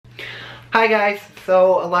Hi guys,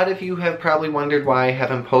 so a lot of you have probably wondered why I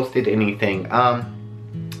haven't posted anything, I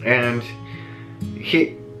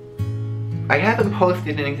haven't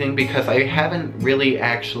posted anything because I haven't really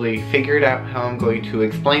actually figured out how I'm going to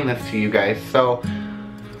explain this to you guys. So,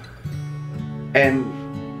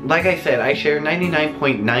 and like I said, I share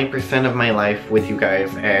 99.9% of my life with you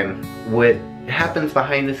guys, and what happens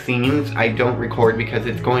behind the scenes I don't record because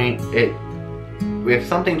if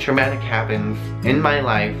something traumatic happens in my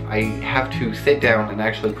life, I have to sit down and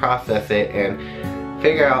actually process it and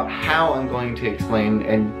figure out how I'm going to explain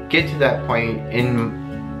and get to that point in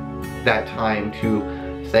that time to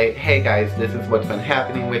say, hey guys, this is what's been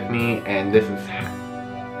happening with me and this is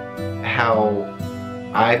how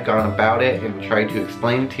I've gone about it, and try to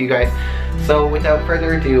explain it to you guys. So without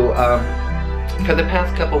further ado, for the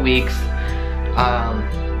past couple weeks,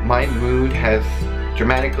 my mood has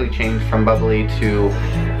dramatically changed from bubbly to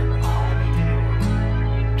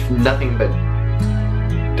nothing but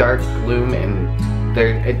dark gloom, and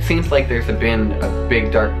it seems like there's been a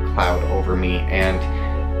big dark cloud over me, and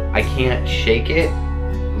I can't shake it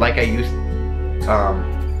like I used,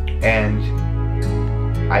 and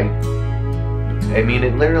I mean,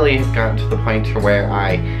 it literally has gotten to the point to where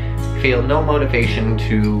I feel no motivation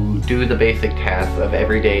to do the basic tasks of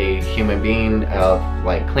everyday human being, of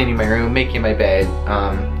like cleaning my room, making my bed,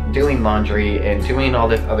 doing laundry, and doing all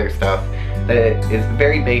this other stuff that is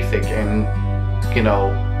very basic and, you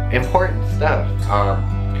know, important stuff.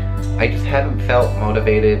 I just haven't felt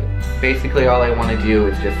motivated. Basically all I want to do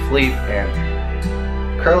is just sleep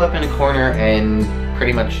and curl up in a corner and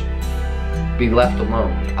pretty much be left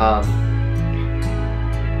alone.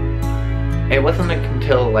 It wasn't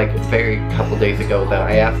until like a very couple days ago that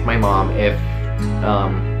I asked my mom if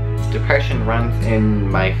depression runs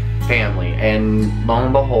in my family, and lo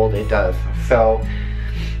and behold, it does. So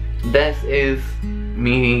this is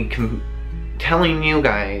me telling you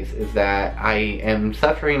guys is that I am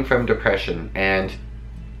suffering from depression. And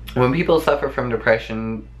when people suffer from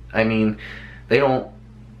depression, I mean, they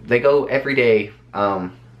go every day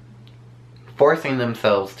forcing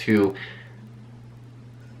themselves to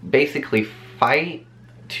basically fight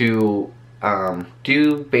to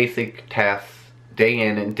do basic tasks day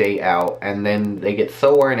in and day out, and then they get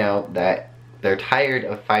so worn out that they're tired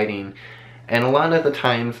of fighting. And a lot of the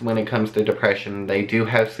times when it comes to depression, they do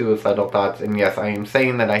have suicidal thoughts. And yes, I am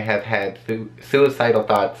saying that I have had suicidal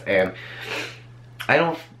thoughts, and I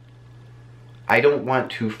don't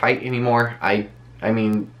want to fight anymore. I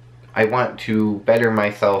mean, I want to better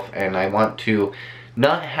myself, and I want to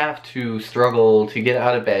not have to struggle to get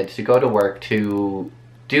out of bed, to go to work, to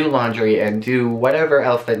do laundry, and do whatever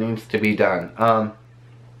else that needs to be done.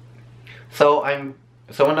 So in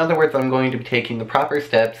other words, I'm going to be taking the proper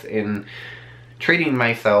steps in treating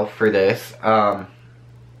myself for this.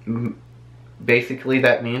 Basically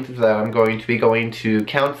that means that I'm going to be going to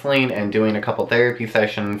counseling and doing a couple therapy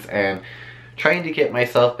sessions and trying to get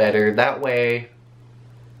myself better. That way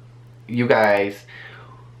you guys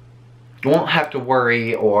won't have to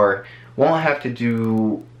worry, or won't have to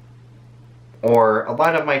do, or a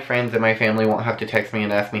lot of my friends and my family won't have to text me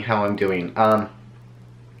and ask me how I'm doing.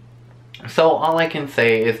 So all I can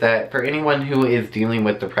say is that for anyone who is dealing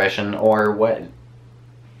with depression or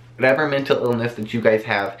whatever mental illness that you guys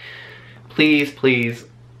have, please, please,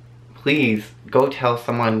 please go tell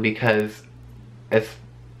someone, because if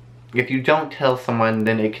you don't tell someone,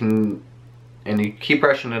 then it can, and you keep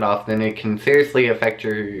brushing it off, then it can seriously affect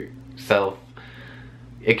yourself.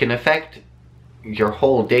 It can affect your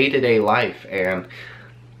whole day-to-day life, and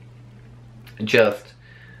just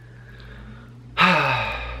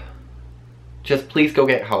please go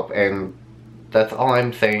get help, and that's all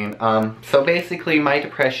I'm saying. So basically my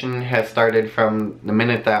depression has started from the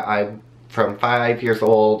minute that from 5 years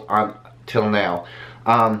old on till now.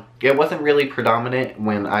 It wasn't really predominant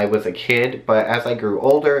when I was a kid, but as I grew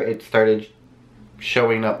older, it started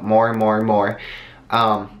showing up more and more and more.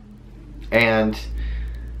 And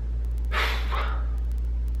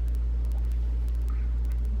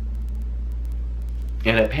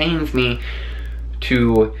it pains me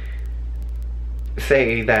to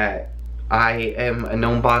say that I am a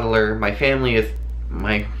known bottler.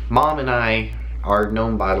 My mom and I are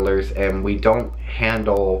known bottlers, and we don't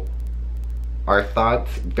handle our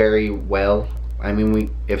thoughts very well. I mean,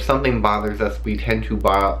 if something bothers us, we tend to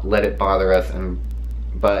let it bother us, and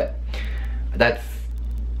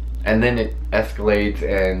then it escalates,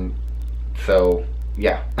 and so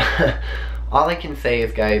yeah. All I can say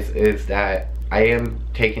is, guys, is that I am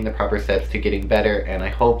taking the proper steps to getting better, and I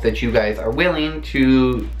hope that you guys are willing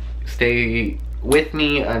to stay with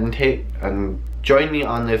me join me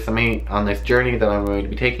on this journey that I'm going to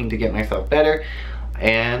be taking to get myself better.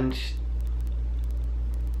 And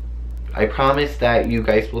I promise that you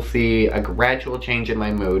guys will see a gradual change in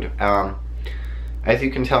my mood. As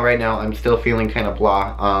you can tell right now, I'm still feeling kind of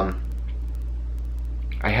blah.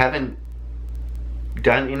 I haven't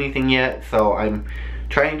done anything yet, so I'm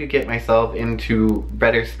trying to get myself into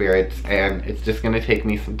better spirits, and it's just going to take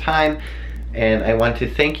me some time. And I want to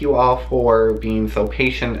thank you all for being so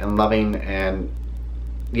patient and loving, and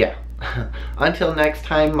yeah. Until next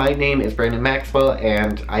time, my name is Brandon Maxwell,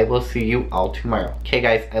 and I will see you all tomorrow. Okay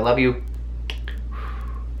guys, I love you.